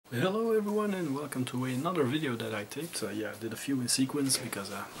Hello everyone and welcome to another video that I taped. Yeah, I did a few in sequence because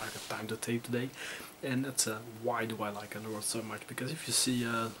I got time to tape today, and that's why do I like Underworld so much, because if you see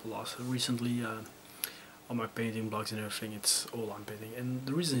recently on my painting blogs and everything, it's all I'm painting, and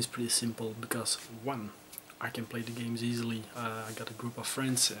the reason is pretty simple. Because one, I can play the games easily. I got a group of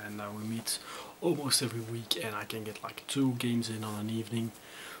friends and we meet almost every week, and I can get like 2 games in on an evening,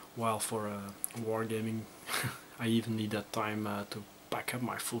 while for wargaming I even need that time to pack up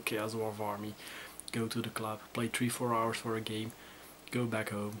my full Chaos Dwarf army, go to the club, play 3-4 hours for a game, go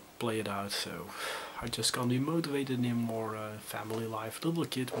back home, play it out. So I just can't be motivated anymore. Family life, little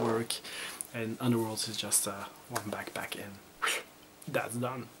kid, work, and Underworlds is just one backpack and that's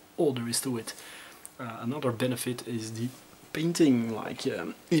done. All there is to it. Another benefit is the painting. Like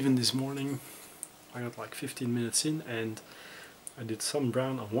even this morning I got like 15 minutes in and I did some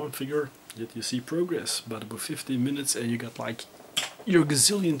brown on one figure, yet you see progress. But about 15 minutes and you got like your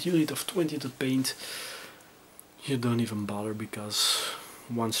gazillion unit of 20 to paint, you don't even bother, because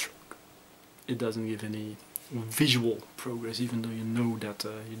one stroke, it doesn't give any visual progress, even though you know that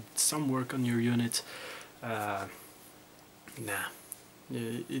you did some work on your unit. Nah,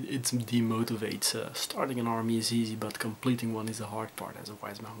 it demotivates. Starting an army is easy, but completing one is the hard part, as a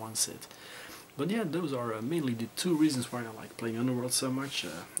wise man once said. But yeah, those are mainly the 2 reasons why I like playing Underworld so much.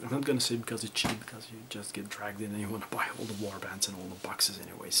 I'm not gonna say because it's cheap, because you just get dragged in and you want to buy all the warbands and all the boxes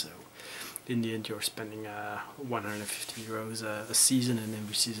anyway, so in the end you're spending 150 euros a season, and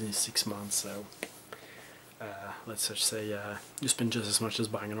every season is 6 months, so let's just say you spend just as much as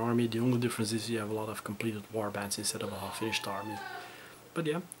buying an army. The only difference is you have a lot of completed warbands instead of a half-finished army. But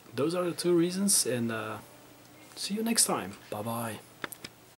yeah, those are the 2 reasons, and see you next time. Bye bye.